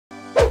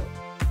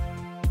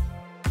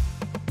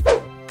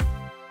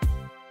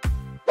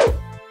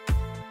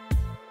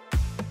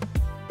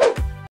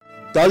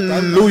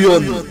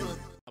DALLUYON.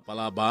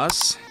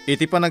 Palabas,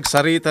 iti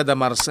panagsarita da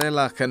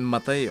Marcela ken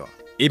Mateo.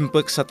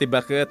 Impek sa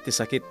tibaket ti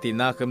sakit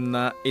tinakam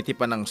na iti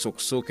panang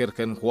suksukir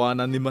ken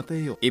Juana ni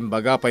Mateo.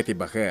 Imbaga pa iti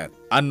baket.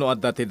 Ano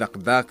adda ti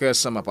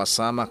dakdakes sa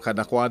mapasama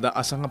kadakwada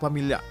asa nga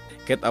pamilya.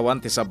 Ket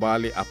awan ti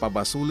sabali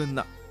apabasulen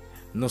na.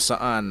 No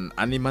saan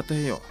ani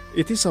Mateo.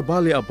 Iti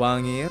sabali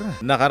abangir,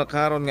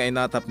 nakarkaron nga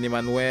inatap ni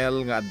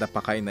Manuel nga adda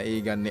pa kay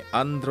naigan ni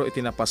Andro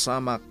iti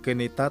napasama ken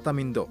ni Tata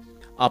Mindo.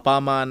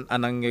 Apaman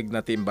ananggeg na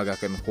timbaga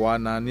ken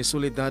Juana ni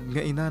Soledad nga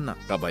inana.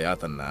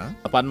 Kabayatan na.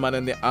 Apan man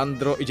ni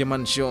Andro iti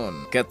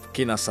mansyon ket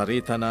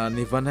kinasarita na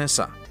ni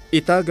Vanessa.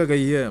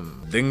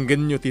 Itagagayem,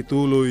 denggen nyo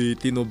tituloy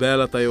ti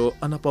Nobela tayo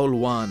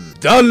anapauluan.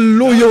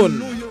 DALLUYON!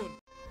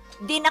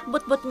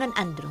 Dinakbot-bot ngan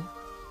Andro.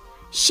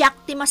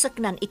 Siyak ti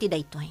masaknan iti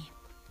daytoy.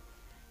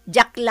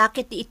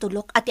 Jaklakit ti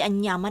itulok at ti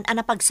anyaman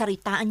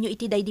anapagsaritaan nyo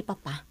iti day di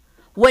papa.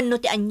 Wenno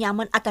ti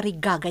anyaman at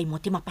arigagay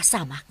mo ti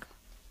mapasamak.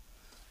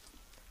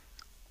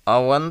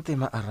 Awan ti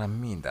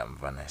maaramidam,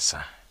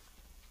 Vanessa.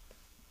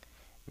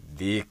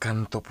 Di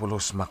kanto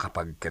pulos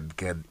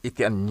makapagkedked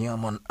iti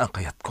anyaman ang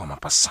kayat ko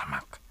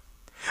mapasamak.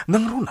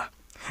 Nang runa,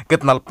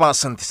 ket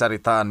nalpasan ti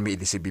saritaan mi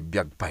iti si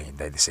bibiyag pay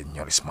day di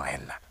Senyor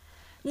Ismael.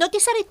 No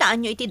ti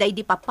saritaan nyo iti day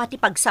di papa ti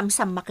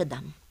pagsamsam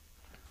makadam.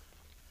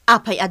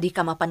 Apay adi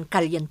ka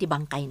mapankalyan ti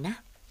bangkay na.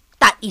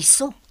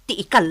 Taiso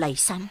ti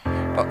ikalaysan.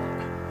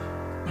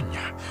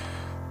 Anya,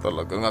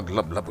 talagang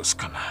aglablabos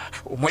ka na.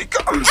 Umay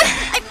ka!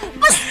 Ay,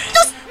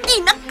 bastos! Di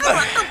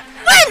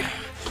nagkarakapal!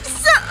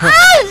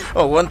 Saan?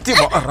 Awan ti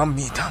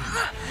maaramidam.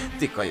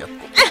 Ti kayat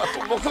ko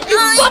matulog.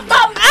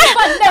 Ibatam!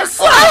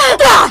 Vanessa!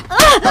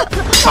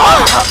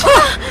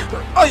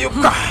 Ayok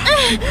ka!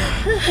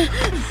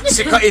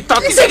 Sika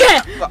itati! Sige!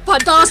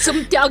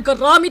 Padasam ti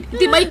agaramit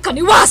ti may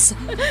kaniwas!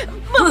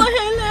 Mama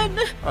Helen!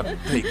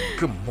 Aday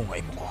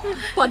kamungay mo ko.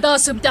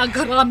 Padasam ti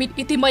agaramit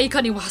iti may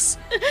kaniwas.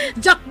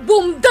 Jak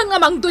bumdang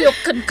amang duyok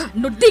kan ka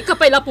no di ka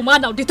pala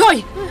pumanaw ditoy!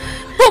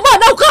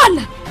 Pumanaw kan!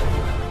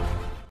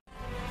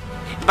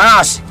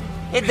 Boss,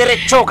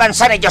 idiretso kan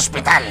sa na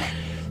ospital.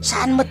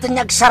 Saan mo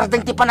tanyag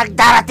sardeng ti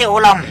panagdara ti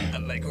ulom?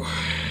 Alay ko.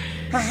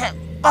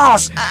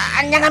 Boss,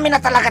 anya nga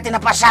na talaga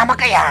tinapasama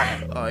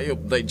kaya?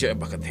 Ayop day dya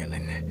bakat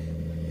Helen.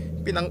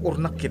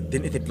 Pinangurnakit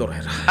din iti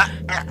Florera.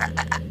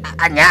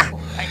 Anya?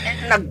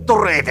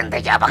 Nagturuitin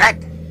tayo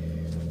bakit?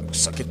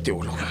 Sakit ti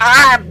ulo.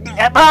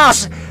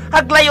 Boss,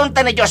 aglayon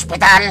ta na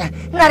ospital.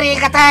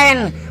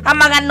 Narikatayin ang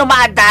mga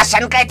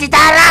numaadasan kay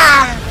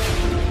titara.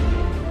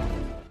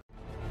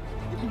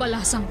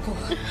 Balasang ko,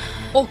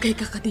 okay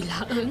ka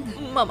kadilaan?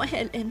 Mama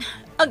Helen,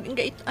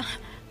 agingay ita.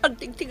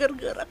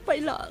 Agtigtigargarak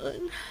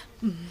pailaan.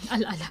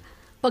 Ala,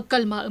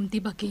 pagkalmaam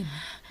ti bagim.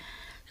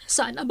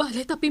 Saan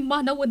abalay tapi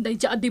manawan day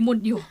dya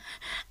demonyo?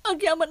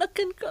 Agyaman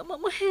akan ka,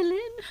 Mama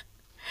Helen.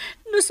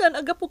 No saan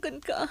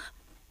agapukan ka?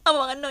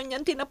 Ang mga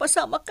nonyan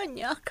tinapasama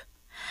kanyak.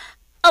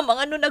 Ang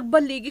mga no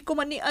nagbaligi ko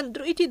man ni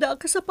Andrew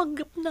itidaga sa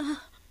panggap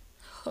na.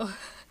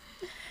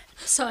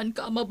 Saan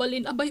ka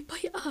mabalin abay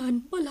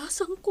payaan?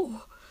 Balasang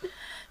ko.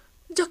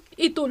 Jak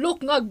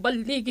itulok nga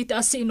agbaligi ti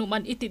asino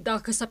man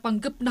itidaga sa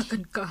panggap na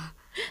kan ka.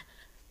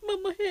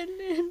 Mama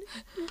Helen.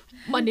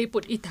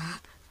 Manipod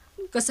ita.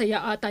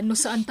 Kasayaatan no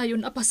saan tayo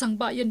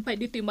napasang bayan pa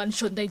dito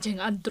mansyon day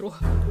jeng Andro.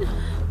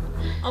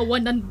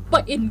 Awanan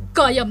bain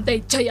kayam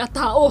day jaya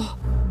tao.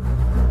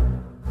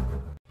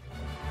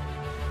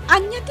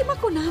 Anya ti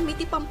makunami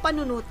ti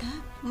pampanunuta,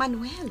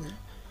 Manuel.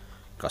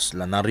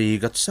 Kasla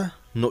narigat sa,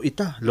 no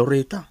ita,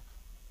 Loreta.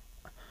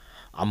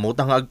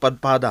 Amutang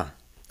agpadpada,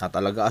 na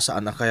talaga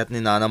asaan akayat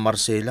ni Nana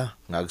Marcela,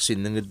 nga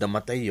agsiningid na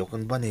Mateo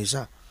kang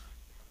Vanessa.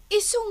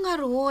 Isu nga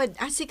rod,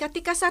 asika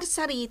ti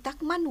kasarsaritak,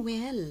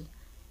 Manuel.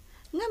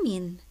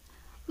 Ngamin,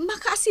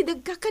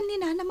 makaasidag ka kan ni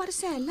Nana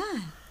Marcela.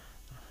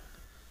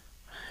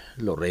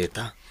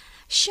 Loreta.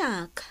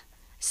 Siyak,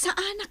 sa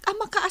anak ang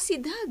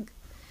makaasidag.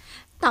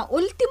 Ta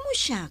ultimo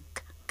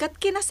siyak, kat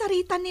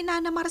kinasaritan ni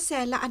Nana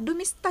Marcela at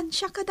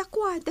dumistansya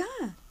kadakwada.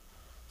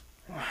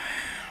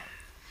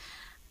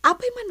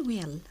 Apay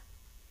Manuel,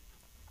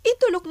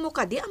 itulok mo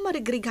ka di ang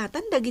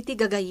marigrigatan dagiti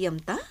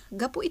gagayam ta?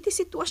 Gapo iti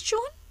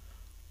sitwasyon?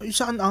 Ay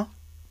saan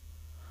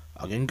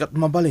Aging kat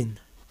mabalin.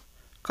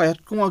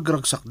 Kaya't kung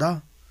agragsak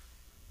da.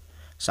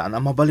 Saan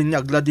mabalin niya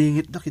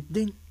agladingit dakit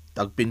din.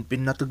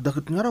 Tagpinpin na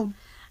tagdakit nga raw.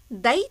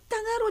 Day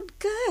tangarod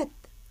kat.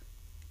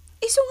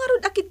 Isu nga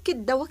rod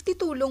akid-kid daw ti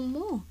tulong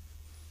mo.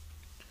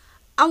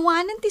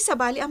 Awanan ti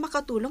sabali ang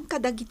makatulong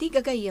kadagiti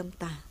gagayam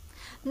ta.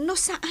 No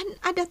saan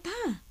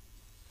adata?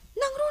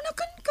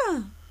 Nangrunakan ka.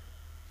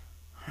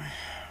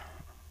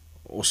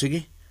 O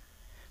sige.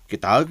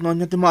 Kitaag na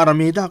niya ti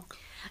maramidak.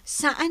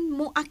 Saan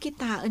mo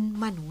akitaan,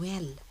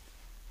 Manuel?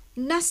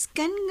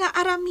 Naskan nga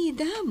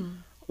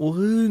aramidam.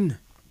 Uhin.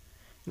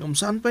 Ngam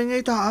saan pa nga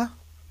ita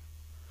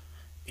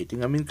Iti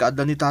ngamin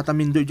kaada ni Tata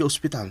Mindo di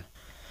ospital.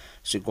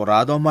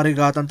 Sigurado ang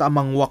marigatan ta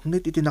amang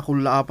waknit iti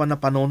nakulaapan na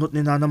panonot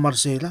ni Nana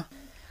Marcela.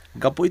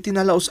 Gapo iti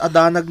nalaos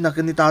adanag na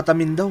ni Tata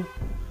Mindo.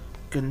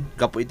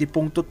 Gapo iti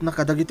pungtot na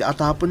kadagiti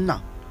atapon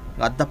na.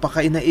 Nga adda pa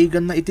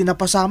kainaigan na iti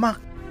napasamak.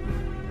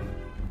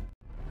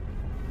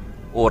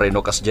 Ore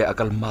no kasjay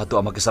akalmado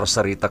ang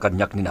magisarasarita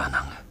kanyak ni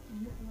nanang.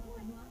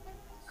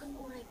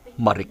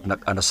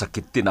 Mariknak ana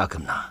sakit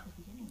tinagam na.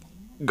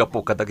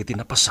 Gapo kadagiti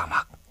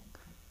napasamak.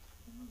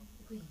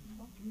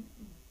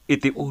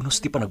 Iti unos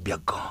ti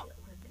panagbiag ko.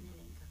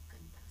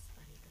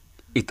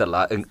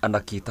 Italaeng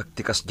anakitak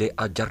ti kasjay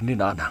ajar ni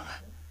nanang.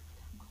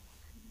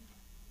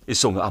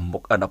 Iso nga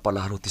amok ana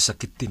palaro ti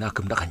sakit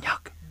tinagam na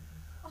kanyak.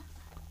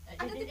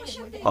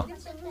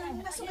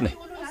 Ne.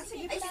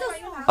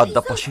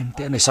 Adda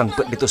pasyente na isang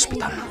pet dito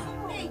ospital.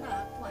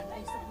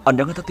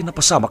 Anya nga tati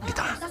napasamak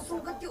dita.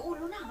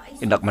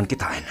 Inakman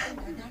kitain.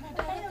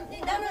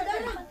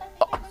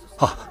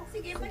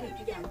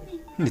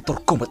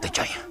 Nitor ko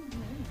matay.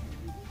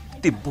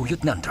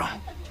 Tibuyot ni Andro.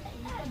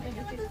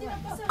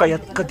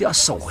 Kaya't kadi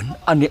asawan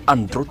ani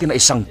Andro tina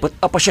isang pet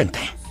a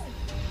pasyente.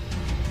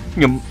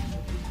 Ngem,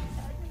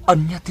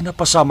 anya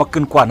tinapasamak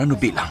kenkwana no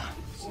bilang.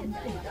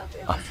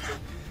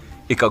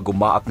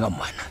 Ikagumaak nga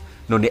man,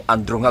 no ni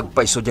Andro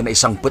ngagpaiso dyan na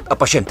isang pet a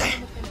pasyente.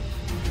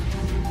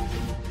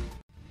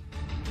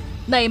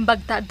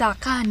 Naimbag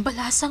tadakan,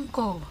 balasang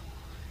ko.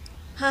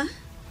 Ha?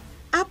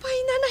 Apay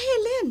na na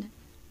Helen.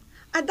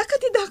 Ada ka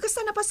tidakas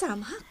na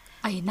napasamak?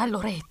 Ay na,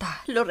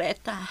 Loretta.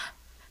 Loretta,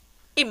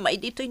 imay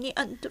dito ni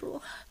Andrew.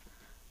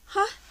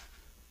 Ha?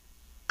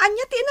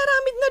 Anya ti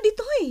inaramid na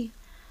dito eh.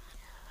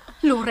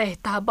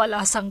 Loretta,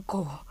 balasang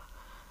ko.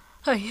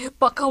 Ay,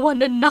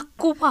 pakawanan na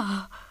ko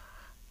ma.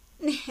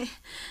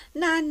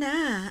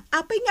 Nana,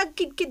 apay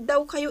ngagkidkid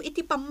daw kayo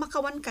iti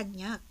pamakawan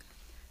kanyak.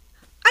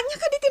 Anya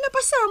ka di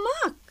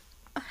tinapasamak?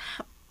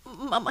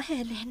 Mama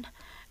Helen,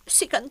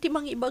 si kanti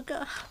mang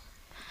ibaga.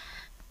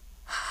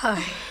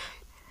 Ay,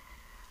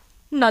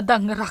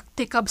 nadangrak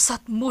ti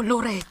kabsat mo,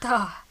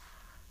 Loretta.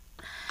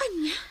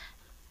 Anya?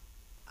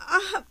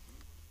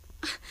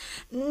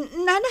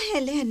 Nana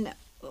Helen,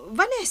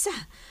 Vanessa,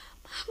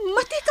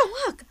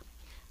 matikawag.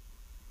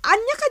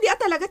 Anya ka di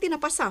talaga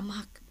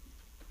tinapasamak?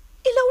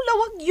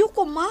 Ilawlawag yu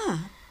ko, ma.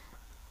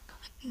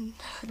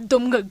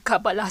 Dumngag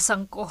ka,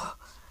 balasang ko.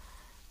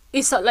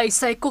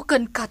 Isalaysay ko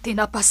kan ka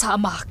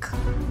tinapasamak.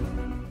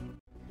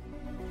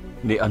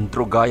 Ni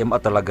Andro gayam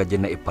at talaga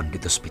dyan na ipan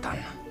dito ospital.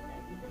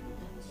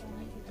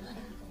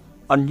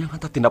 Anya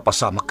nga ta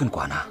tinapasamak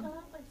kenkwana.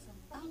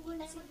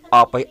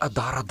 Apay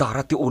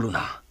adara-dara ti ulo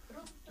na.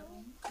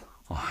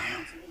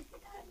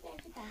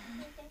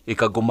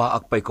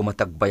 Ikagumaak pa'y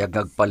kumatagbayag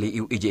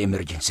ngagpaliiw iji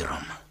emergency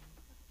room.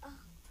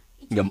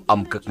 Ngam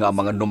amkak nga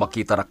mga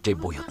numakita rakjay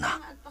buyot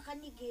na.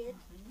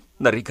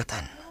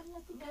 Narigatan.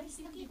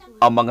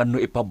 Ang mga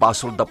no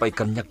ipabasol da pa'y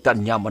kanyak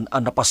tanyaman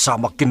ang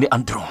napasamak kini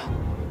Andro.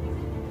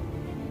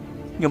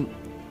 Ngam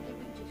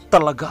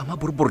talaga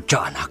maburburdya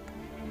anak.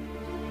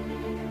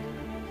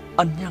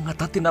 Anya nga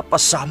ta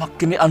tinapasamak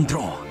kini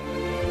Andro.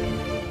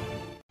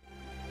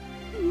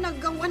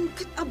 Nagawan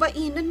kat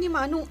abainan ni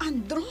Manong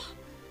Andro?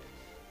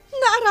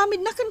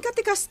 Naaramid na kan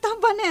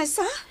katikasta,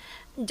 Vanessa?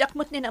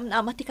 Jakmot ni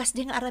namnama tikas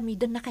ding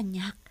aramidan na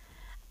kanyak.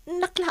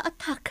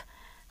 Naklaatak.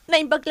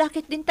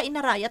 Naimbaglakit din ta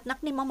inarayat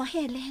nak ni Mama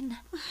Helen.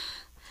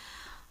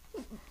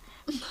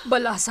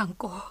 Balasang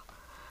ko.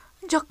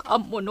 Jak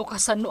amo no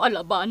kasan no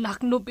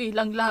alabanak no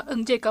bilang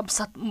laang jay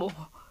kabsat mo.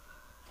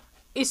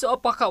 Iso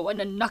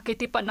apakawanan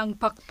nakiti panang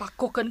pakpak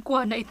ko kan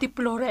kuha na iti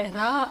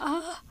Florera,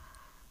 ah.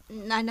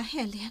 Nana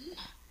Helen?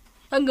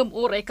 Hanggang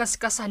uray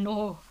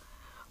kaskasano.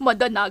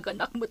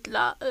 Madanagan akmat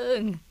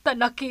laang.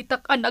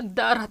 Tanakitak ang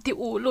nagdara ti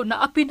ulo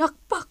na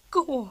apinakpak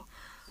ko.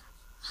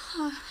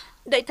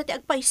 Day tati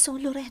agpaiso,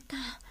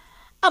 Loretta.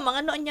 Ang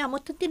mga noon niya mo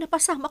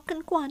tinapasamak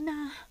kan kuha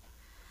na.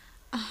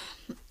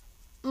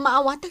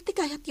 Maawatag ti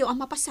kayat yung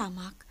ang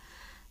mapasamak.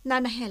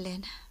 Nana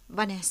Helen,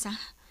 Vanessa,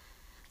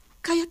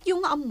 kayat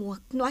yung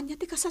amuak noan niya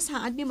ti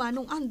kasasaan ni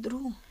Manong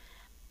Andrew.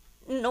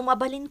 No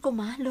mabalin ko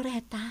ma,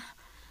 Loretta.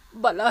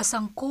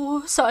 Balasang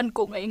ko, saan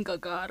ko ngayong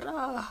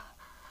gagara?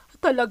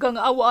 Talagang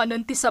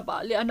awanan ti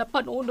sabali na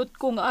panunot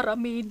kong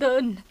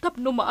aramidan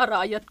tapno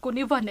maarayat ko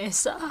ni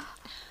Vanessa.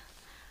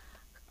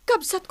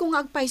 Kabsat kong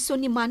agpaiso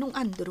ni Manong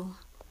Andrew.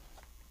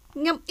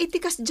 Ngam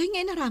itikas dyan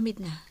nga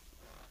inaramid na.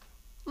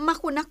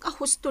 Makunak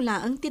ahusto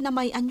laang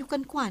tinamayan nyo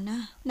kan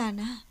kuana,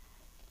 Nana.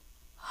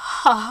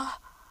 Ha?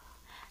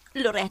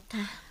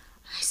 Loretta.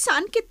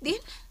 Saan kit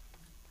din?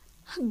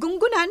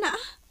 Gungguna.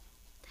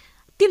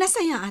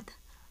 Tinasayaat.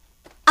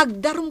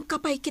 Agdarum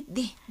kapay kit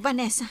di,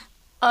 Vanessa.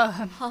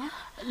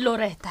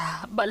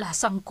 Loretta,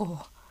 balasang ko.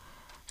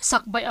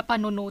 Sakbay a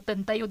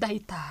panunutan tayo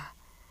dayta.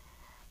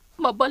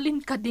 Mabalin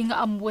ka di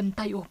nga amuan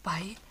tayo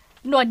pay.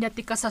 Noan niya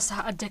ti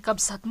kasasaad jay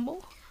kabsat mo.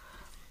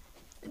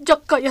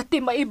 Diyak kaya ti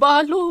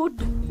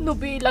maibalod. No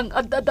bilang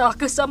adada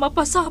ka sa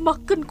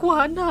mapasamak kan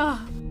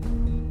kuhana.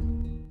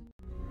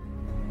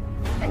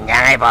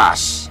 Nangyangay,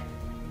 boss.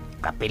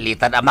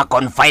 Kapilitan ang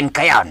ma-confine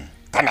kayon.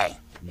 Tanay,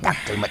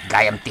 daktil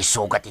matgayam ti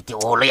sugat iti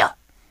ulo yo.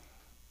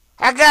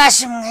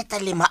 Agas mga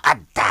italima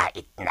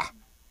adait na.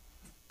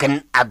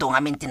 Kan ado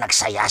ngamin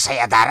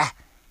tinagsaya-saya dara.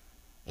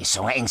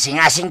 Iso nga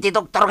insingasing ti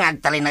doktor nga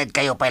agtalinagid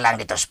kayo pa lang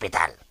dito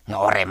ospital. Nga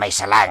ore may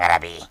sala nga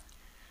rabi.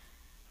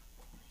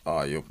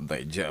 Ayop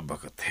day dya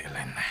bakat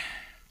Helen.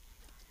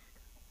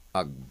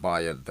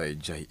 Agbayad tayo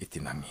jay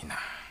itinangina.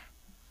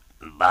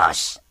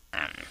 Boss,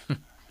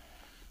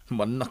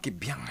 Man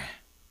nakibiyang.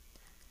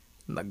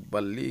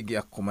 Nagbaligi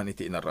ako man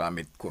iti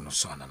inaramid ko no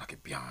sana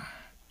nakibiyang.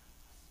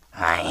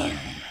 ay,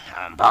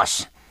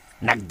 boss,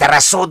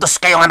 nagdarasudos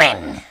kayo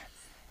ngamin.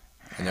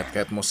 Anyat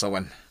kahit mo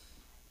sawan.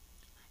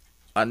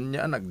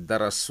 Anya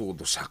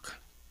nagdarasudosak.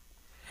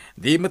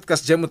 Di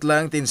matkas jamot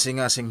lang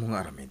tinsingasing mong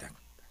aramidak.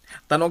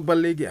 Tanog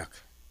baligi ak.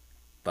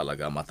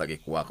 Talaga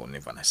matagikwa ko ni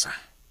Vanessa.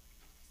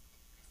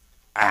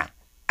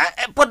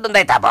 Pudon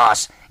day ta,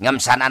 boss. Ngam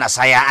sana na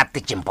saya at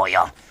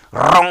tichimpoyo.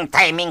 Wrong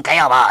timing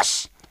kayo,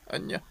 boss.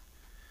 Anya?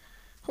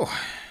 Oh,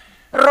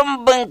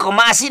 Rumbeng ko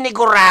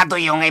masinigurado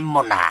yung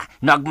imo na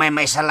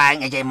nagmay sa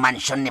lang ajay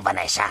mansion ni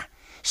Vanessa.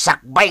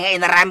 Sakbay nga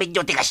inaramid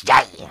yung tikas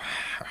jay.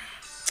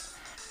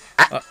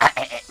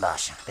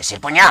 Boss,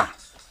 tisipon niya.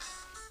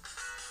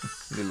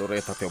 ni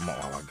Loretta tayo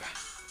mawawag.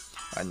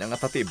 Anya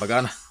nga tati,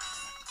 baga na.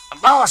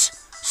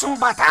 Boss,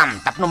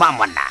 sungbatam,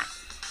 tapnumamuan na.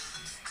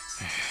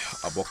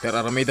 Abok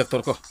teraramay,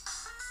 doktor ko.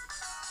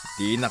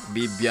 Di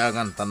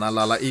nakbibiyangan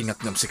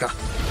tanalalaingat ngam sika.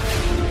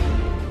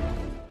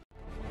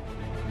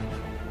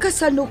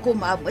 Kasano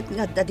kumabot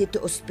nga da dito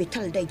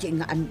ospital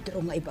dahil nga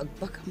Andro nga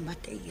ibagbag ang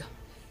Mateo.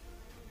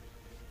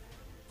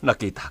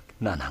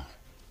 Nakitak, nanang.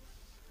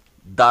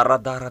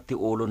 Dara-dara ti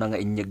ulo na nga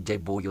inyag jay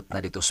buyot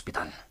na dito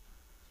ospital.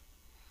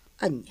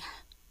 Anya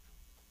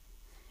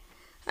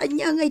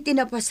nga'y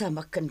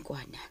tinapasamak kan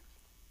kwa na.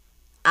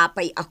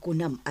 Apay ako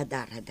nam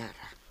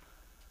adara-dara.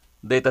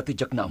 Deta ti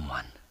jak na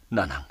amuan,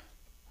 nanang.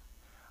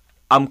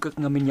 Amkak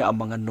ngamin niya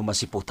ang mga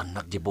numasiputan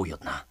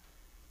nagjibuyot na.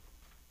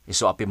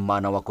 Iso apim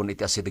manawa kun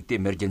iti asidig ti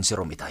emergency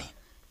room itay.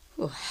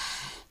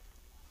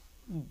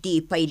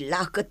 Di pa'y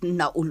lakat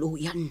na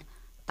uluyan,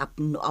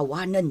 tapno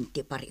awanan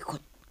ti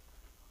parikot.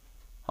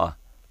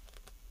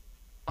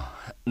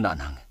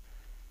 Nanang,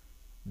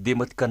 di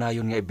mat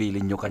kanayon nga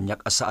ibilin nyo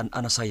kanyak asaan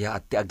anasaya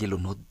at ti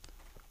agilunod.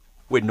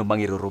 When no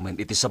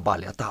mangirurumen iti sa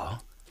bali at tao.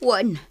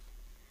 Wan,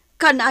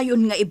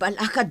 kanayon nga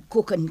ibalakad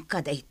ko kan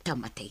kaday ta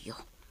Mateo.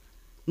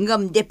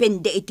 Ngam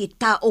depende iti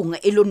tao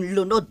nga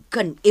ilunlunod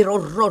kan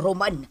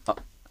irororoman.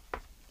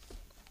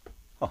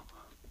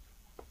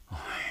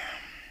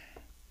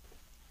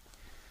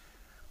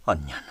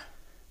 Anyan.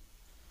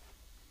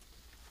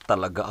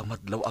 Talaga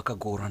amadlaw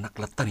akagora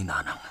naklata ni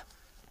nanang.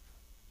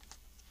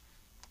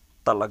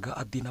 Talaga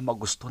adi na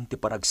magustuhan ti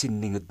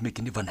panagsiningad mi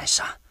kini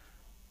Vanessa.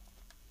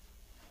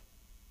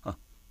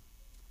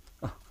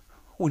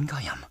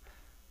 Unkayam.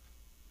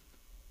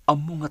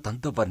 Amo nga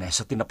tanda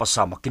Vanessa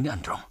tinapasamak kini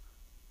Andro.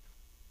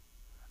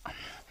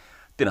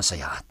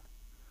 Tinasayaat.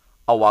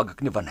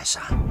 Awagak ni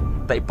Vanessa.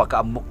 Ta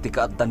ipakaamok ti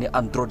kaadda ni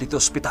Andro dito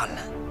ospital.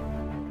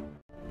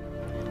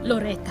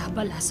 Loretta,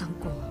 balasang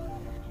ko.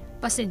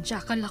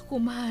 Pasensya ka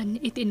lakuman,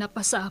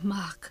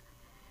 itinapasamak.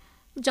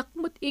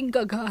 Jakmut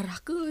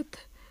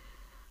ingagarakot.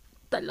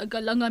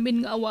 Talaga lang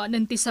amin nga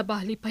awanan ti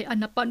sabali pa'y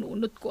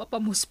anapanunot ko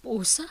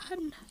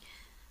apamuspusan.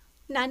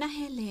 Nana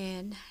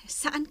Helen,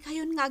 saan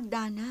kayon nga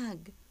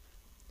agdanag?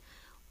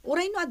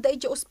 Uray no adda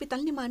iti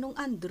ospital ni Manong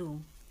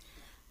Andrew.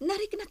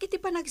 Narik na kiti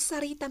pa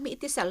nagsarita mi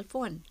iti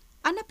cellphone.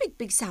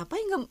 Anapigpig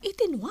sapay ngam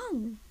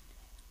itinwang.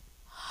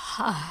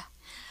 Ha?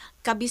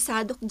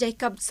 Kabisadok jay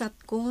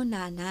kabsat ko,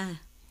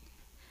 Nana.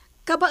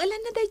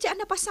 Kabailan na day dyan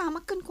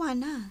napasamak kan kwa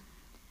na.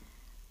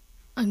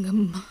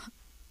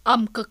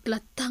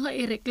 Amkaklata nga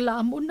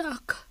ireklamo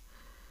nak.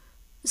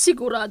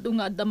 Sigurado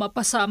nga da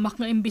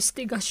mapasamak nga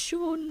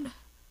investigasyon.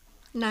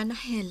 Nana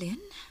Helen?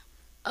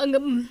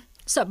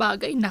 Sa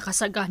bagay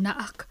nakasagana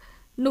ak.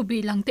 No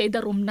bilang te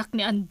darumnak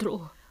ni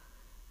Andrew.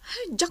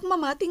 Diyak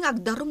mamating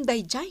agdarum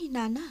day jay,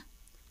 Nana.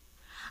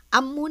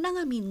 Ammo na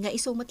ngamin nga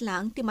isumat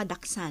lang ti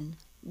madaksan.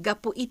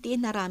 Gapo iti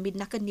naramid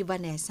na kan ni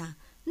Vanessa.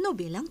 No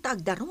bilang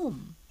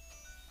taagdarom.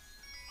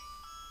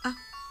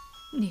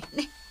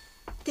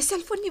 Ti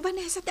cellphone ni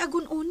Vanessa ti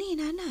agun-uni,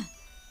 Nana.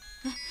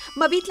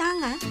 Mabit lang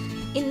ha.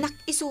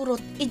 Inak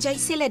isurot, ijay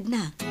siled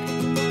na.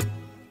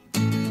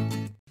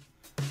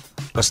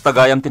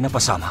 Kastagayam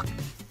tinapasamak.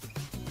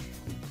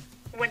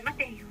 Juan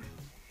Mateo,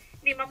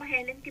 ni Mama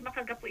Helen ti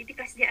makagapo iti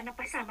kasdi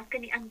napasamak ka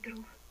ni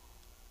Andrew.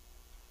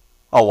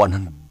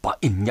 Awanan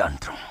bain niya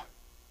Andro.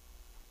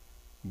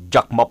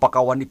 Jak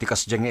mapakawan iti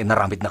kasdyan nga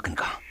inaramid na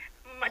ka.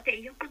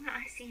 Mateo,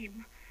 pangaasim,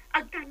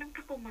 agtanang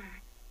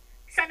kakumat.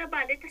 Sana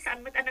balit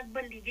saan mat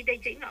anagbaligi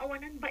dayjay nga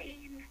awanan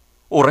bain.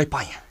 Uray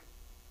pay.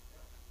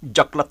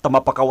 Jak lat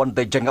mapakawan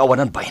dayjay nga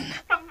awanan bain.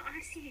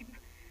 Pangaasim,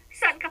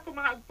 saan ka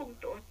kuma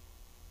agpungtot?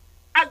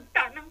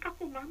 Agtanang ka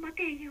kuma,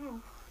 Mateo.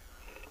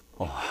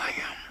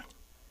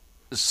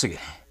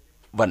 Sige,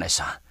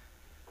 Vanessa.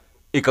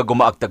 Ika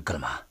gumaagtag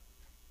kalma.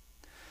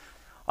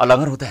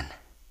 Alangan Ruden.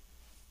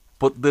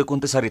 Putde kung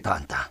ti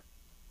saritaan ta.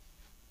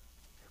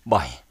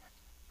 Bye.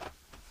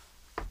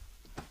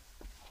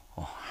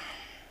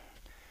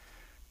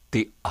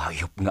 Ti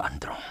ayop nga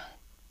Andro.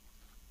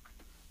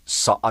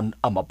 Saan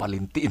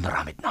amabalin ti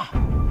inaramid na?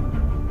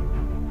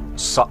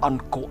 Saan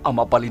ko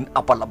amabalin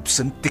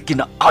apalabsen ti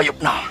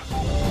kinaayop na?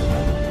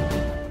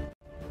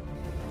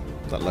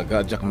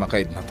 Talaga jak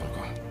makaid na to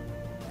ko.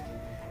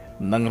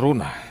 Nang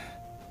runa,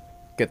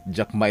 ket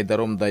jak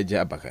maidarom day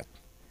ja abakat.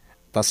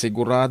 Ta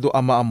sigurado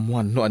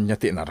amaamuan no anya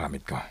ti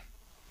naramid ko.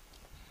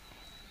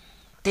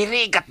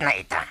 Tirigat na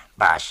ita,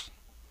 boss.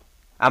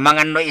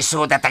 Amangan no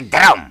isu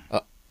datagdarom.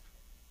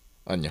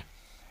 Anya?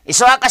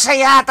 Isu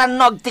kasayatan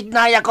no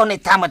agtignaya ko ni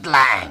tamat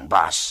laeng,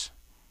 boss.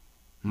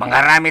 Mga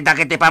rami da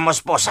kiti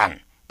pamuspusan,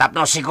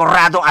 tapno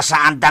sigurado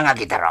asaan da nga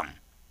gitarom.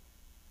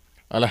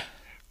 Ala,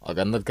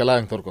 agandad ka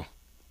lang, Torko.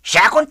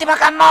 Siya kung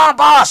timakan mo,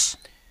 boss.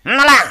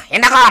 Nala,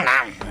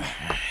 inakonan.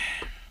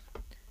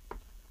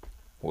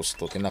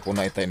 Husto tinako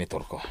na itay ni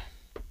Torko.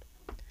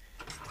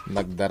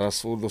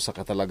 Nagdarasudo sa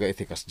katalaga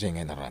itikas dyan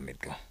ngay naramid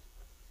ko.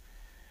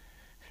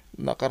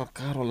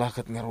 Nakarkaro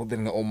lakat nga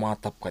rodin nga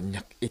umatap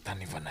kanyak ita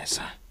ni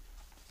Vanessa.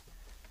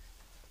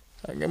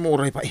 Ang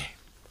muray pa eh.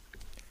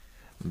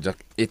 Jak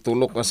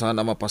itulok ka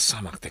sana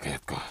mapasamak ti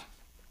kayat ko.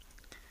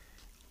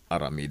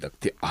 Aramidak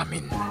ti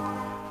amin.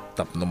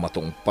 Tapno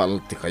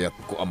matungpal ti kayat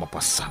ko ang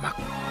mapasamak.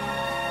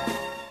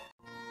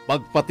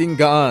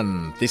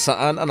 Pagpatinggaan, ti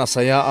saan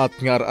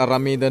anasayaat ngar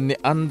aramidan ni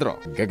Andro.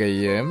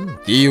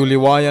 Gagayem, ti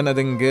uliwayan na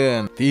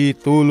denggen, ti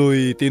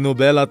tuloy, ti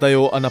Nobela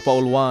tayo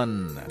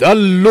anapaulwan.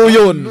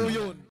 Dalluyon!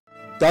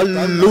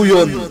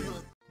 Dalluyon!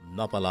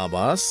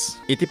 Napalabas,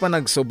 iti pa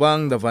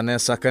nagsubang da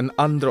Vanessa ken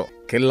Andro.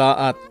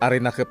 Kilaat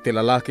arinakip ti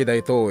lalaki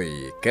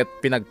daytoy, ket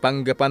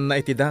pinagpanggapan na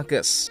iti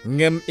dakes.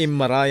 Ngem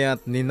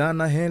immarayat ni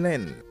Nana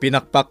Helen.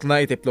 Pinakpak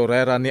na iti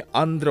florera ni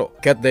Andro,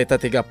 ket dayta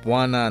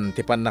tigapuanan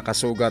ti pan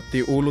nakasugat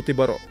ti ulo ti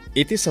baro.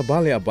 Iti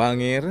sabali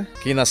abangir,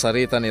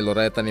 kinasarita ni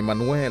Loreta ni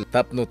Manuel,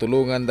 tapno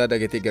tulungan da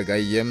dagiti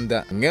gagayem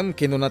da. Ngem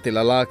kinuna ti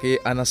lalaki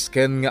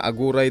anasken nga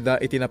aguray da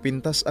iti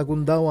napintas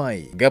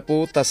agundaway.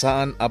 Gapu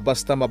tasaan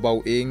abasta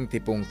mabawing ti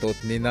pungtot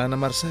ni Nana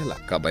Marcela.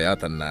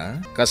 Kabayatan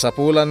na,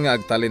 kasapulan nga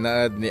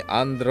agtalinaad ni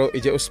Andro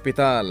iti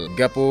ospital.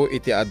 Gapu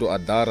iti adu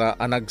adara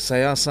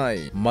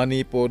anagsayasay.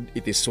 Manipod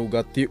iti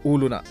sugat ti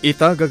ulo na.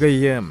 Ita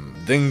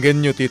gagayem,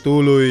 denggen nyo ti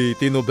tuloy,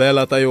 ti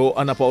Nobela tayo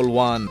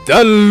anapaulwan.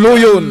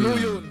 Dalluyon!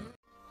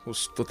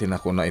 Husto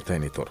tinako na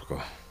itay ni Torko.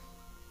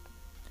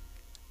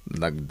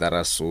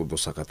 Nagdarasudo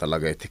sa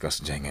katalaga itikas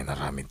dyan ngay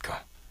naramid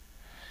ka.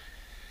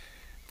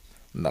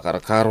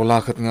 Nakarakaro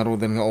lakat nga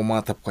ruden nga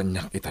umatap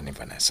kanyak ita ni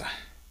Vanessa.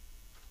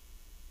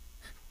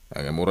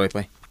 Ang amuray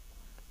pa'y.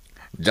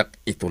 Jak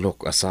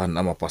itulok asan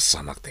ang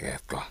mapasamak ti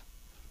kayat ko.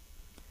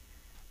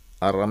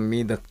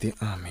 Aramidak ti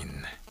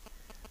amin.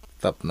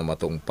 Tap na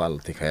matungpal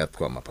ti kayat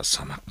ko ang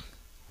mapasamak.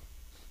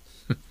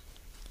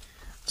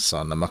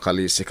 Sana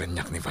makalisi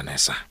kanyak ni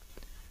Vanessa.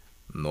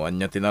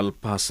 Noan niya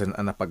tinalpasen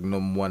ang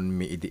napagnumuan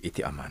mi iti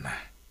amana.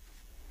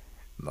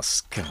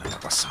 Naskel na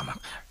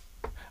napasamak.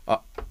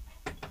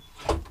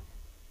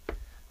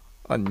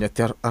 Anya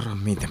ti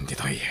aramidem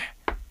ditoy.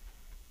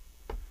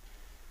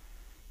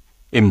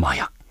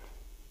 Imayak.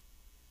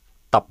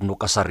 Tapno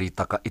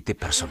kasarita ka iti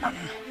personal.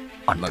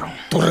 Andro.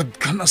 Nagturad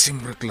ka na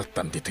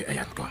simreklatan ditoy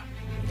ayan ko.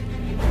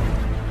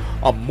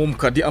 Amum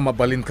ka di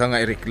amabalin ka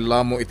nga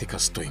ireklamo iti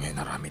kastoy ngay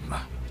naramid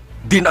ma.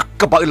 Di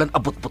nakabailan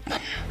abot-bot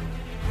nan.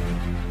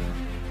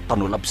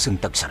 Tanulab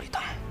sentag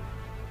sarita.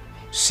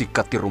 Si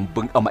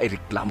katirumbeng ama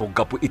ireklamo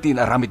gapo iti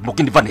naramid mo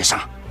kini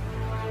Vanessa.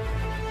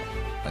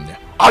 Anya?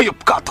 Ayop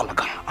ka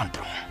talaga,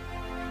 Andro.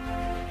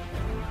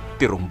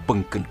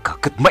 Tirumbeng ken ka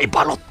ket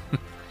maibalot.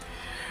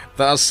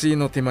 Taas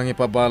sino ti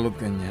mangipabalod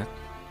kanyak?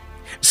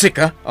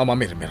 Sika ama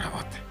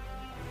mirmirawat.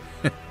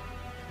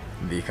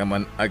 Di ka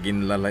man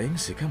agin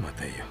lalaing sika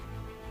Mateo.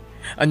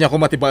 Anya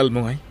ko matibal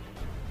mo ngay?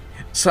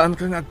 Saan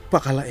ka nga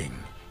agpakalaing?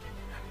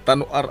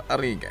 Tano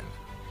ar-arigan.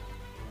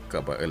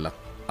 Kabaelak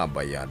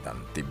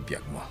abayadan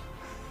tibiyag mo.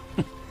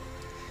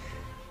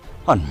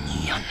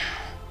 Anyan.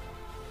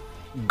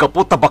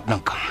 Gapo tabak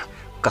nang ka,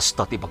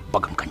 kasta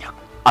tibagbagang kanyak.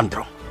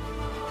 Andro.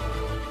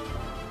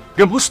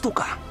 Gamusto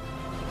ka.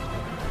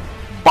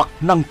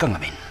 Baknang ka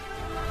ngamin.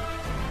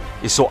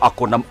 Iso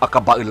ako nam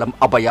akabaelam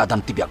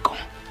abayadan tibiyag ko.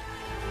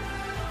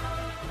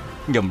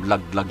 Ngam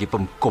laglagi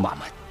pang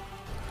kumamat.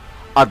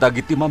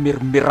 Adagiti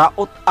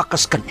mamirmiraot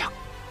akas kanyak.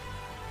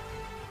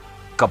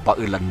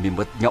 Kabailan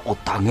mimot nga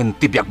utangin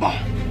tibiyag mo.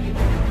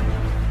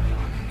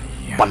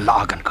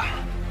 Balaagan ka.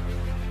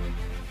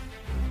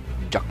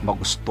 Jak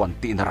magustuhan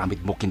ti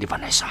inaramid mo kini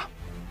Vanessa.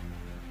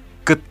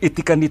 Ket iti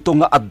ka nito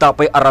nga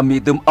addapay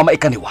aramidem ama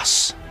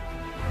ikaniwas.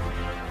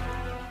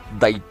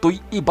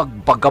 Daytoy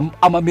ibagbagam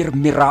ama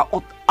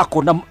mirmiraot ako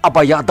nam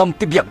abayadam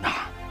tibiyag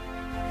na.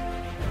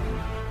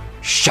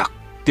 Siyak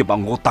ti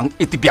mangutang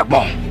itibiyag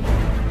mo.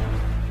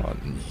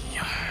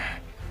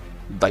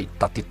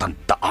 Dayta ti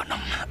tandaanam,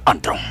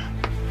 Androng.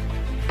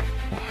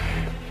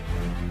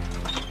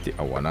 Ti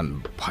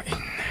awanan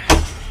pain.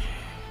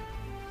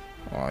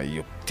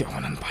 Ayop ti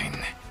awanan pain.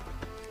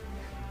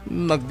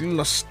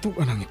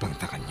 Naglastuan ang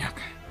ipangtakanyak.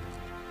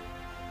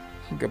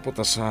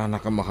 Gaputa sana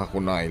ka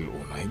makakunail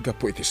unay,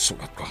 gapu iti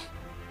sugat ko.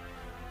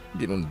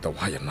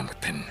 Ginundawayan na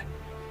maten.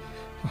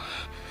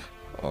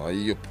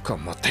 Ayop ka,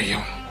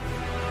 Mateo.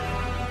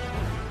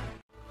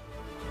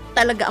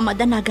 Talaga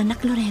amadanagan na,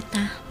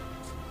 Loreta.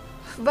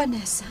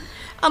 Vanessa?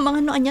 Ang mga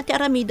noan niya ti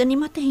aramida ni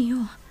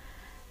Mateo.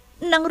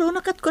 Nang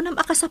runakat ko nam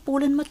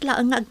akasapulan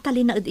matlaang nga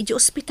agtali na iti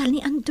ospital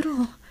ni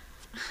Andrew.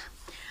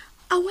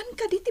 Awan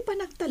ka di ti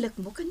panagtalak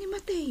mo kan ni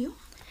Mateo?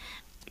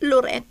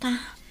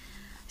 Loretta,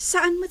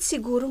 Saan mat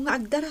siguro nga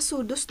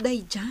agdarasudos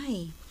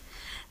dayjay?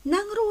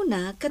 Nang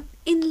runa kat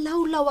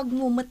inlawlawag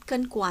mo mat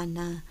kan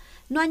kuana.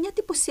 No anya ti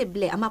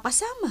posible ang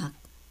mapasamak.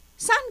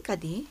 Saan ka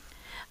di?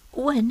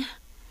 wen,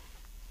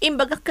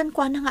 imbagakkan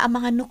kwa na nga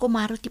amangan no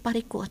kumaro ti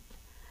parikot.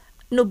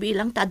 No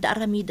bilang tada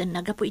aramidan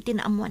na gapo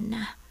itinaamuan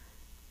na.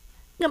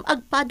 Ngam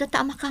agpada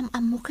ta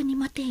makamam mo ka ni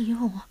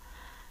Mateo.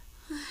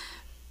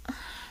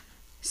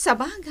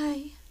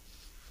 Sabagay.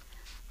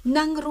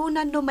 Nang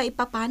runa no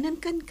maipapanan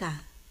kan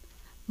ka.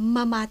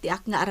 Mamati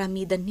ak nga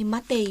aramidan ni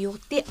Mateo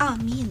ti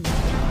amin.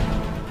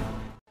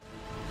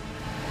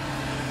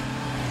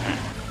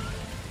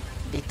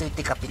 Dito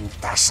iti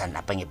kapintasan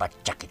na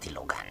pangibatsak iti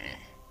lugan.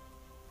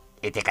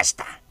 Iti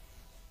kasta,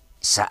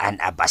 saan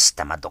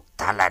abasta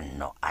maduktalan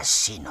no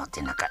asino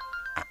tinaka...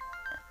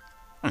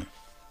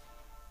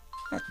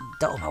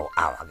 Daw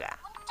mauawaga.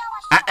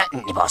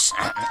 Ni boss,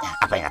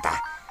 apa yung ata?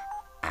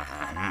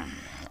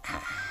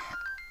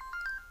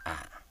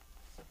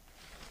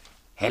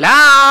 Hello,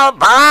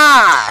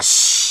 boss!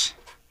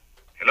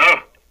 Hello?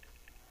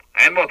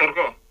 Ayan motor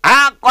ko.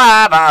 Ako,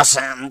 boss.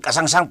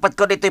 Kasangsangpat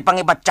ko dito yung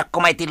pangibatsak ko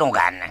may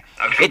tilungan.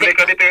 Agsubli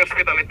ka dito yung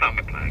ospital ni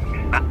Tamat lang.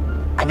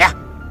 Anya?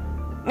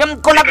 Ngam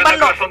ko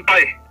lagbalo.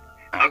 Nagkasuntay.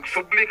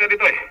 Agsubli ka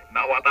dito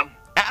naawatan.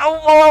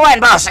 Wan,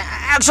 boss.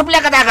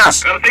 Agsubli ka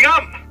dagos.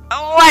 Kartingam!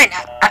 Wan!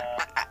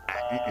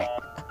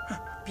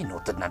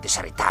 Pinutod na di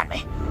saritaan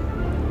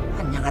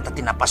Anya nga ta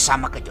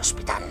tinapasama ka di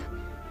ospital.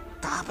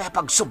 Tapay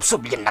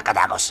pagsubsublin na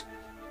kadagos.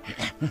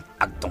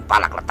 Agtong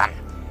palaklatan.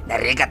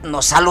 Narigat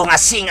no salo nga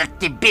singag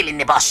tibilin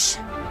ni boss.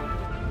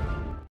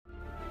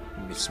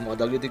 Mismo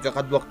adagiti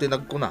kakadwak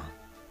tinagkuna.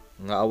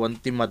 Nga awan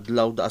ti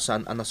madlaw da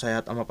asaan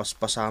anasayat ang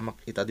mapaspasamak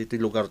ita diti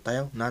lugar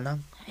tayo, nanang.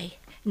 Ay,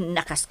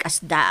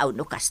 nakaskas daaw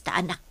no kasta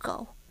anak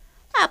ko.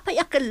 Apay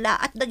akala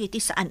at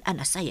dagiti saan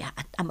anasaya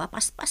at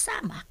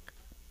amapaspasamak.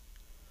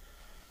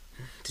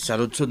 Ti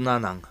saludsod,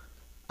 nanang.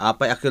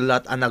 Apay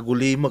akala at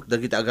anagulimag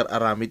dagiti agar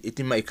aramid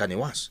iti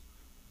maikaniwas.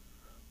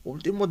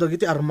 Ultimo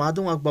dagiti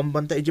armadong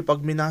agbambanta iti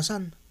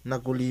pagminasan.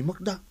 Nagulimag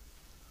da.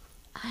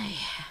 Ay,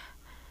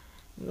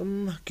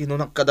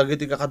 Kinunak ka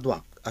dagiti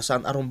kakadwak.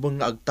 Asan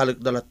arumbang nga agtalik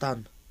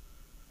dalatan.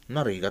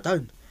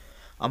 Narigatan.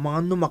 Ang mga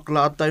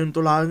numaklaat tayong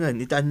tulangan.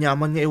 Iti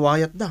anyaman nga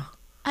iwayat da.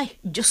 ay,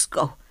 Diyos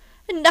ko.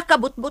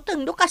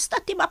 Nakabutbutang no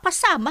kasta ti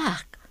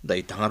mapasamak.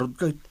 Dahil tangarod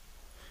kahit.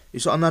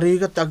 Iso ang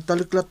narigat ti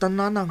agtalik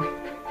latan, nanang.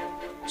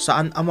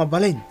 Saan ang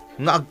mabalin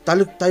nga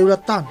agtalik tayo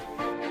latan?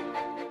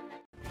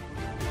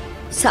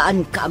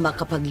 Saan ka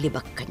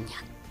makapaglibak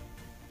kanya?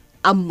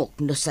 Amok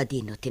no sa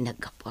dino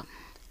tinagapwam.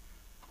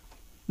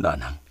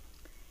 Nanang,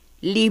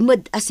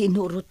 Limad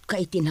asinurot ka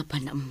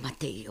itinapanam,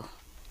 Mateo.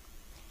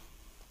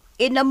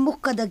 Inamok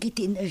ka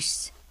dagiti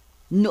nurse.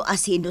 No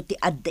asino ti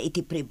adda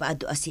iti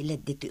pribado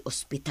asilad dito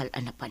ospital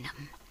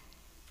anapanam.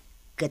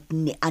 Kat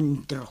ni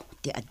Andro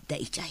ti adda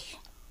ijay.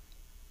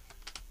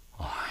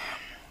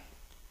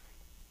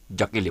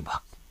 Jack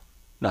ilibak.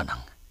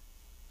 Nanang,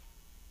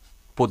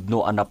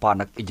 pudno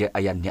anapanak ijay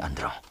ayan ni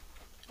Andro.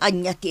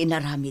 Anya ti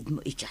inaramid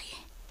mo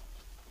ijay.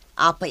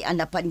 Apay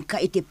anapan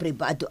ka iti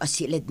pribado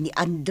asilad ni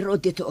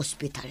Andro dito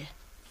ospital.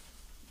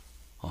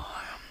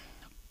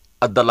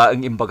 At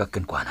dalaang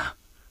imbagakan ko na.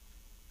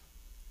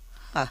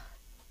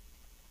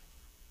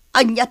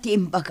 Anya ti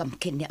imbagam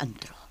ken ni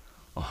Andro.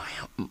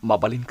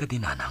 Mabalin ka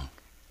din, nanang.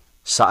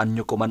 Saan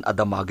nyo kuman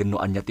adamagan no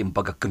anya ti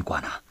imbagakan ko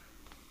na?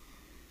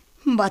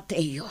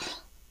 Mateo,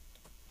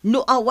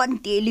 no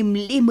awan ti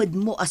limlimad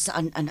mo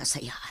asaan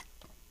anasayat.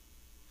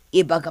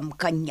 Ibagam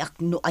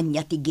kanyak no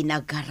anya ti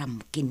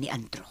ginagaram ken ni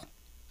Andro.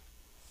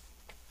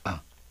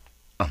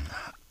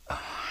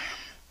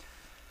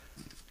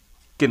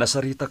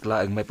 Kinasaritak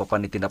laang may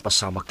papaniti na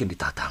pasamak kin di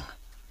tatang.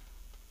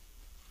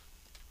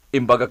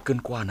 Imbagakan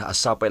ko na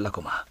asapay la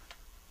kuma.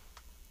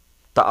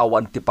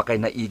 Taawan ti pakay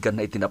na igan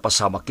na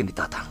itinapasamak kin di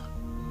tatang.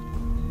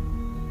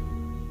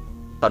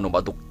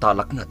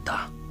 Tanumaduktalak nga ta.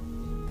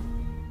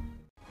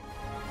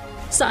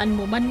 Saan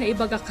mo man nga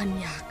ibaga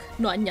kanyak,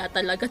 no anya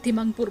talaga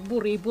timang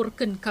burburibur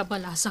ken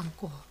kabalasang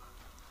ko.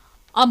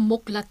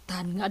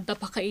 Amuklatan nga da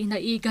pa kay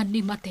naigan ni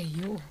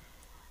Mateo.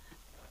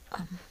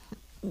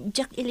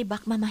 Jack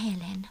ilibak, Mama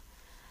Helen.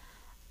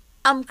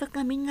 Amka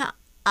kami nga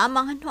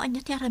amangan no anya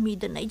ti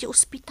aramidan na iti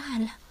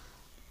ospital.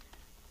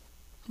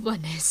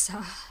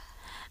 Vanessa,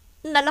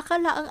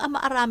 Nalakala ang ama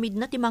aramid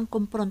na timang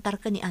kumprontar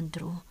ka ni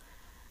Andrew.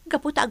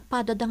 Gaputa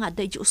agpada da nga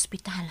da iti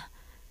ospital.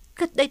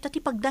 Kat da ita ti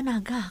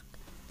pagdanagak.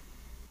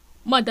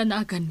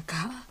 madanagan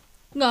ka,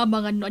 nga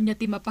amangan no anya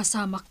ti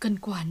mapasamak ken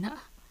kuana.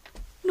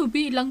 No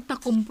bilang ta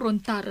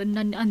kumprontaran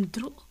na ni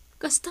Andrew,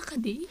 kasta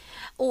ka di?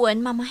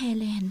 Uwan, Mama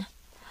Helen.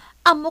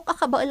 Amok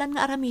akabailan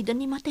nga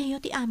aramidan ni Mateo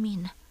ti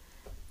amin.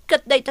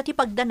 Kat da ita ti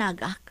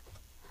pagdanagak.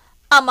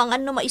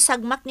 Amangan no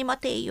maisagmak ni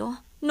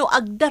Mateo, no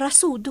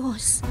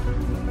agdarasudos.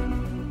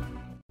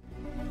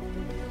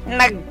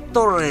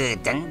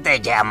 Nagturitan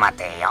tayo,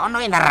 Mateo. Ano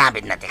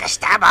inaramid na ti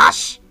kasta,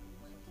 boss?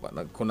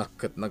 Panagkunak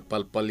kat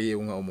nagpalpaliw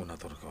nga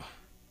umunator ko.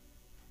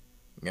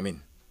 Ngamin,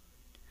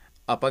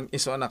 apag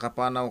iso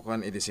nakapanaw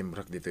kan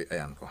idisimbrak dito'y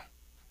ayan ko.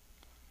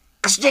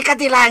 Kasdi ka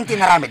lang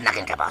tinaramid na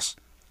kin ka, boss.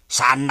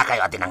 Saan na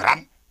kayo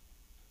atinangran?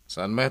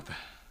 Saan met?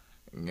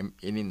 Ngem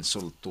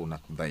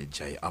ininsultunak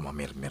dayjay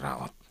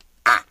amamirmiraot.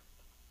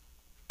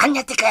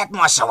 Anya ti kayat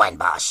mo asawain,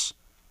 boss?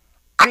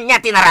 Anya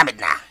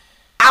tinaramid na?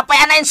 Apay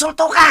na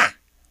insulto ka?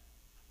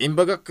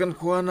 Imbagakan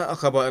ko na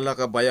akabaala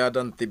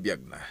kabayadan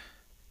tibiyag na.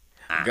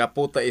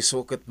 Gaputa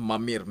isukit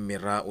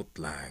mamirmiraot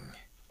lang.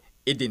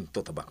 Idinto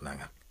tabak na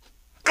nga.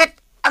 Kat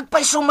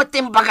agpay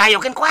sumatim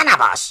bagayo kin ko na,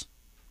 boss?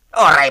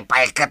 Oray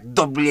pa'y kat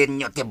dublin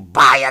nyo ti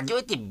bayad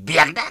nyo, ti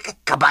biyag na kat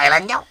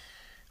kabayalan nyo.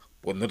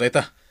 Puno day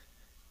ta.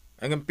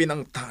 Ang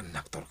pinangtaan,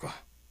 aktor ko.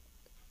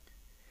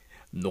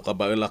 No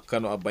kabailak ka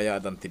no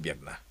abayadan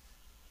tibiyag na.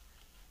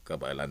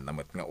 Kabailan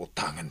namat nga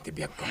utangan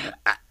tibiyag ko.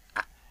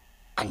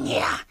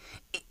 Anya,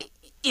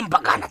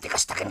 imbaga na ti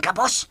kastakin ka,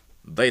 boss?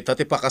 Day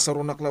tati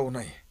pakasarunak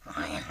launay.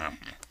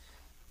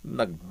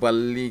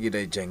 Nagbaligi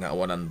day jay nga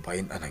awanan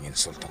bayin anang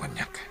insulto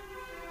kanyak.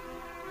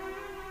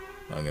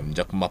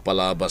 Nangamjak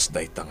mapalabas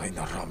day tangay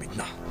na ramid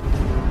na.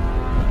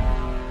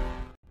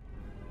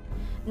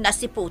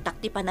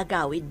 Nasiputak ti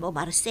panagawid mo,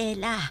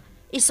 Marcela.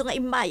 Iso nga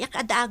imayak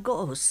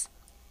adagos.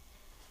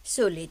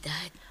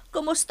 Soledad.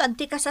 Kumustan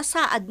ti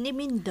kasasaad ni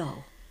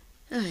Mindo?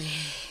 Ay,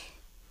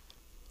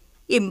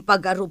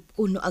 impagarup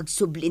ko no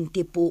agsublin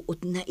ti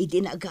puot na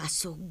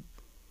idinagasog.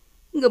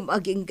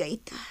 Ngamaging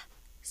gaita,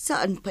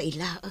 saan pa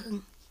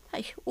ilaang?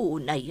 Ay,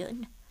 una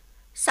yun.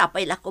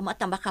 Sapay la ko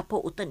mata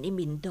makapuutan ni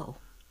Mindo.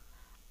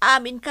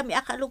 Amin kami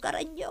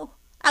akalugaran nyo.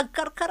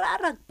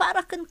 Agkarkararag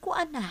para kan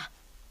kuana.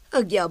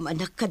 Agyaman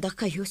na kada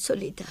kayo,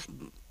 Soledad.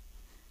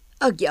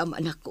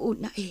 Agyaman ako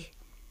una eh.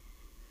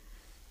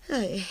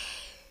 Ay,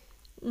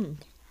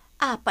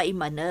 Apay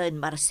manen,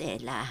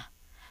 Marcela.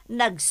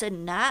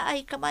 Nagsen na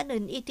ay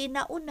kamanen iti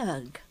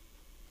naunag.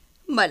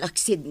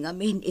 malaksid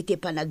ngamin iti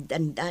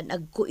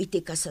panagdandanag ko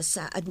iti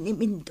kasasaad ni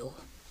Mindo.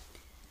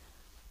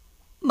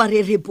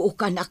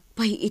 Mariribukan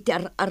akpay iti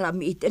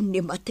aramitan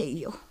ni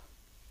Mateo.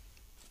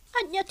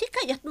 Anya ti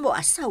kayat mo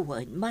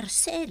asawan,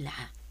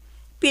 Marcela?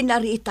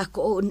 Pinarita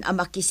ko on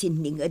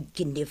amakisiningad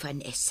kin ni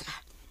Vanessa.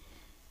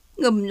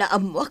 Ngam na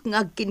amwak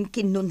ngagkin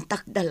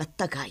kinuntak dalat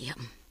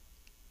tagayam.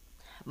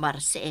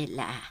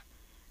 Marcela,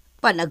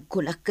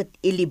 Panagkunakit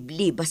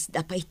iliblibas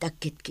dapay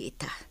takit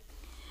kita.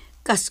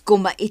 Kas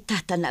kumaita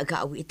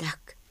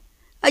tanagawidak.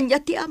 Anya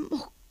ti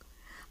amok.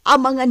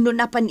 Amangan no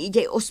napan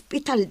ijay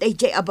ospital day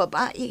jay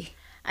ababae.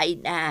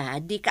 ay na,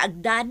 di ka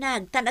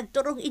agdanag,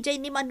 tanagturong ijay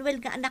ni Manuel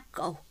nga anak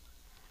ko.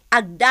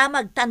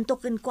 Agdamag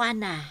tantokin kwa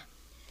na.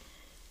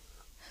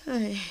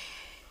 Ay,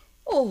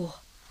 Oh,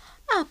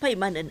 apay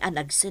manen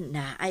anagsen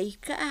na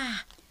ay ka.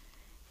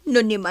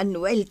 no ni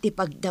Manuel ti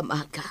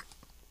pagdamagak.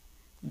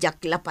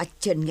 Jak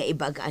lapat yun nga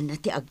ibagaan na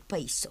ti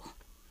agpaiso.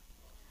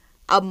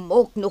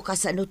 Amok no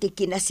kasano ti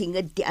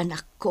kinasingad ti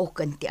anak ko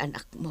kan ti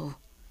anak mo.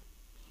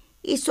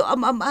 Iso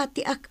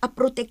amamati ak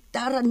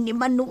aprotektaran ni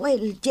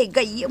Manuel jay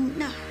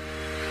gayem na.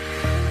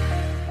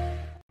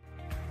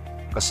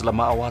 Kasla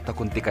maawata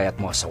kunti kayat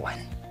mo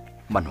asawan,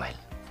 Manuel.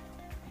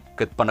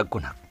 Ket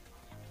panagkunak,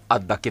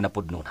 adda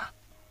kinapudno na.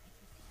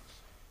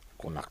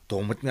 Kunak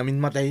tumot ngamin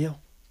Mateo.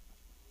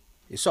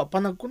 Isa pa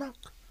nagkunak.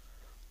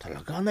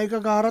 Talaga na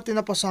ikagara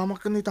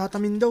tinapasamak ka ni Tata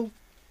Mindaw.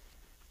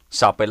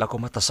 Sapay la ko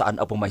matasaan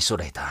apo may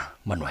suday ta,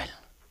 Manuel.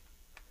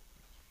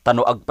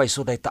 Tano agpay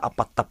suday ta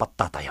apat tapat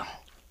tatayo.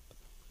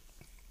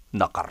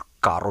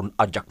 Nakarkaron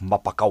ajak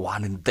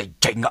mapakawanin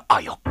dayjay nga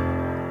ayok.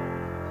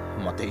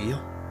 Mateo?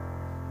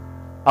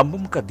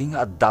 Amom ka di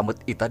nga adamot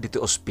ita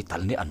dito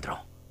ospital ni Andro.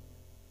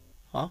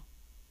 Ha?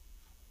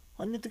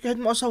 Ano ti kahit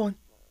mo asawan?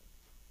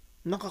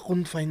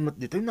 Naka-confinement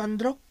dito yung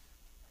Andro?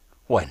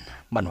 Wen,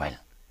 Manuel.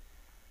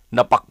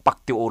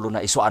 Napakpak ti ulo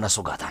na iso ana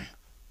sugatan.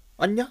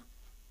 Anya?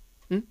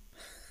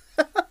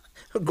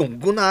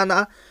 Gungguna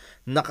na.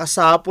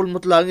 Nakasapol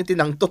mo't lang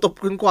itinang tutop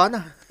kun kwa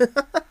na.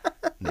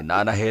 Ni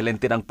Nana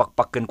Helen tinang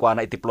pakpakken ko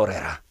na iti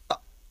Florera.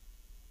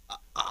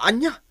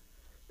 Anya?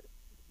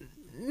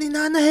 Ni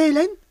Nana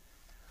Helen?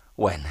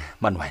 Wen,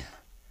 Manuel.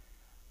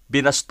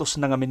 Binastos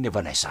na ngamin ni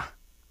Vanessa.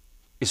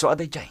 Iso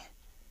aday jay.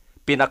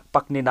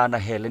 Pinakpak ni Nana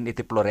Helen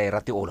iti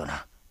Florera ti ulo na.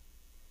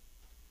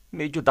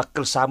 Medyo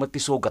dakkel samot ti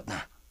sugat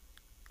na.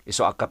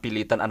 Iso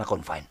agkapilitan ana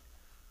confine.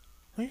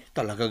 Ay,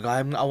 talaga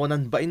gayam nga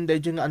awanan ba inday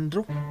dyan nga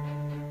Andro?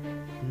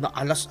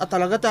 Naalas at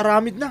talaga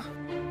taramid na.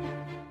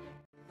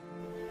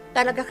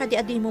 Talaga ka di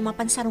adi mo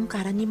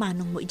mapansarungkaran ni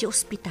Manong mo iji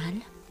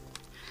ospital?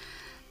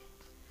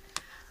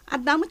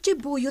 At damot siya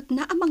buyot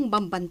na amang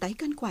bambantay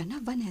kan kwa na,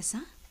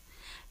 Vanessa.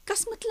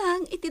 Kasmat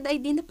lang, itiday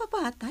din na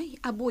papatay,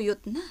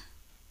 abuyot na.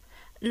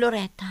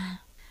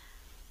 Loretta,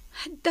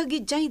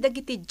 Dagijay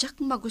dagiti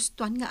jak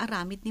magustuhan nga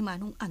aramid ni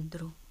Manong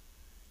Andrew.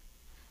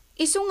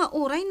 Iso nga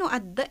uray no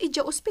adda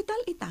ija ospital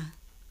ita.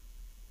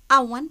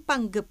 Awan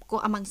panggep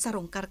ko amang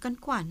sarungkar kan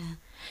kwa na.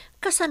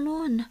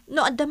 kasanon,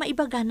 no adda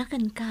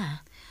maibaganakan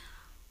ka.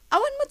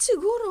 Awan mat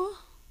siguro.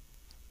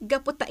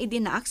 Gapot ta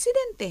idi na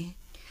aksidente.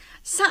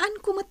 Saan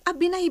kumat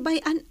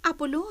abinaybayan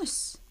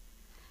Apolos?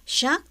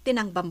 Siya,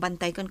 tinang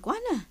bambantay kan kwa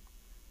na.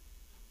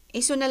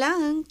 Iso na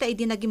lang, tayo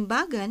di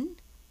nagimbagan,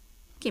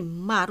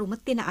 kimaro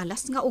mat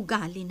tinaalas nga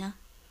ugali na.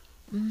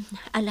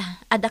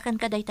 Ala, adakan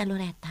ka day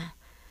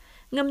Loretta.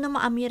 Ngam na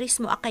maamiris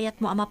mo akayat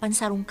mo amapan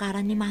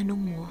sarungkaran ni manong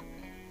mo.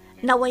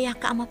 Nawaya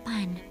ka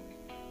amapan.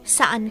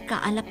 Saan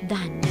ka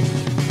alapdan?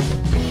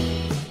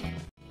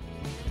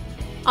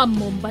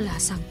 Amom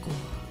balasang ko.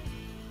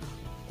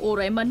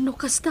 Uray man no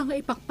kasta nga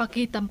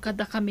ipakpakitam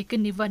kada kami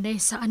kini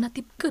Vanessa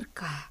anatipker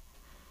ka.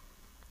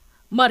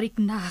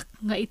 Mariknak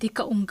nga iti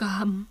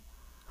kaunggam.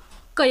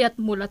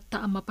 Kayat mulat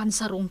ta amapan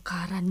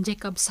sarungkaran jay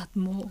kabsat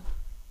mo.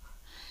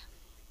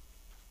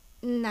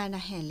 Nana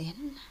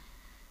Helen?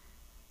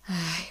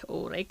 Ay,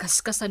 oray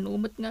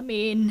kasanumot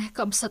ngamin,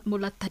 kabsat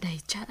mulat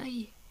taday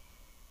jay.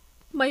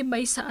 May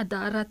sa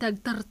adara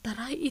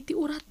tagtartaray iti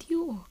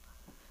uratyo.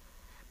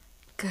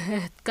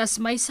 Kat kas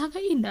may sa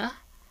nga ina,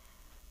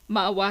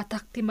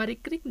 maawatak ti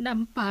marikrik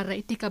nam para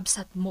iti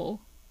kabsat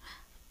mo.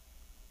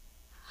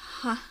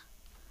 Ha?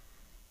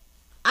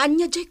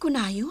 Anya jay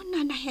kunayo,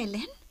 Nana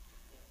Helen?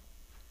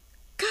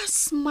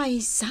 Kas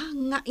may sa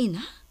nga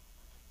ina?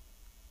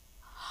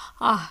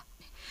 Ah,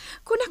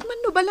 Kunak man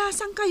no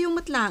balasang kayo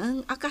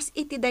matlaang akas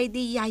iti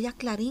daydi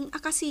yayak laring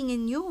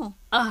akasingin nyo.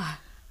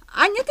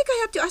 Anya ti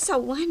kayat yu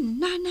asawan,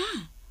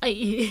 Nana?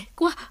 ay,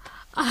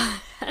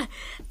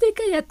 di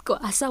kayat ko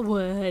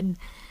asawan.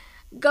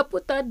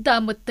 Gaputa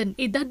damutan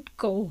edad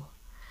ko.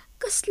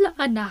 Kasla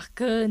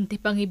anaken ti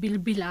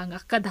pangibilbilang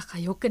kada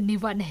kayo ken ni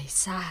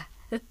Vanessa.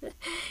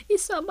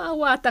 Isa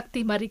mawatak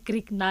ti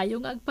marikrik na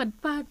yung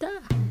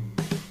agpadpada.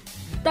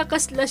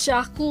 Takasla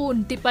siya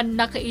kun ti pan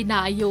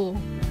nakainayo.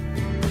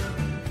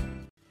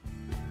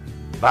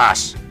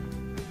 Boss,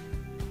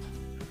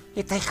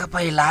 itay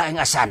kapailaang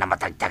asa na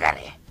matagtagar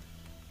eh.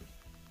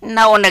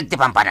 Naunag ti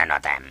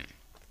pampananotem.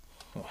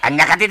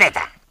 Anya ka ti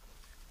deta?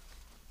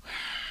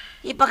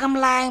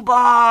 Ipagamlaing,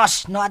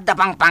 boss, no adda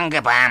pang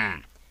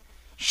panggapam.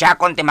 Siya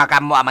kon ti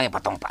makam mo amang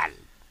ipatungpal.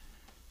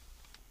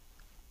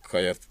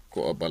 Kaya't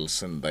ko abal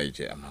sanday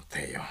di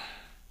Mateo.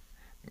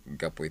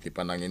 Gapo iti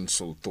panangin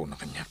sulto na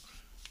kanyak.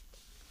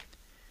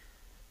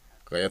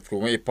 Kaya't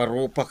kung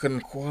iparupakan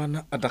ko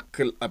na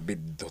adakkel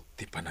abidot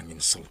ti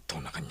panangin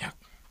sulto na kanyak.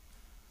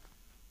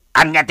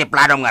 Anya ti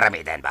planong nga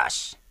ramitin,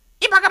 boss?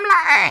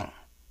 Ipagamlaing.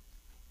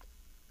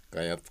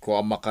 Kaya't ko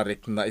ang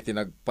makarik na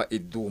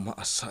itinagpaiduma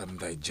asam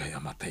day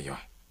jaya Mateo.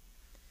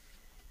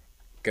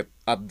 Ket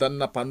addan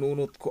na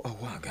panunot ko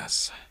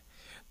awagas.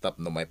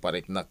 Tapno may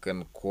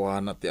pariknaken ko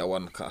na ti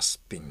awan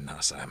kaasping na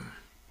asam.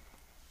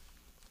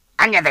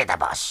 Anya day ta,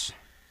 boss?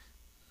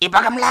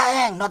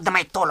 Ipagamlaing, no na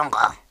may tulong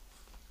ko.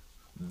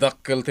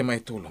 Dakkel ti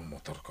may tulong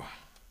motor ko.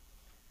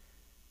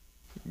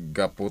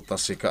 Gaputa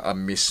si ka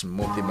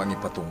mismo ti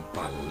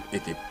mangipatungpal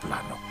iti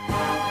plano.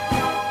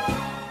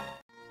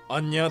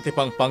 Anya ti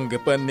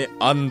pangpanggapan ni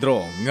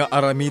Andro nga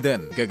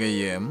aramiden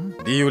gagayem,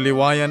 di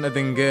uliwayan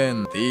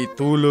adenggen ti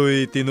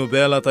tuloy ti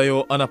nobela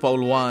tayo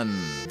anapaulwan.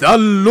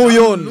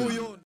 Dalluyon!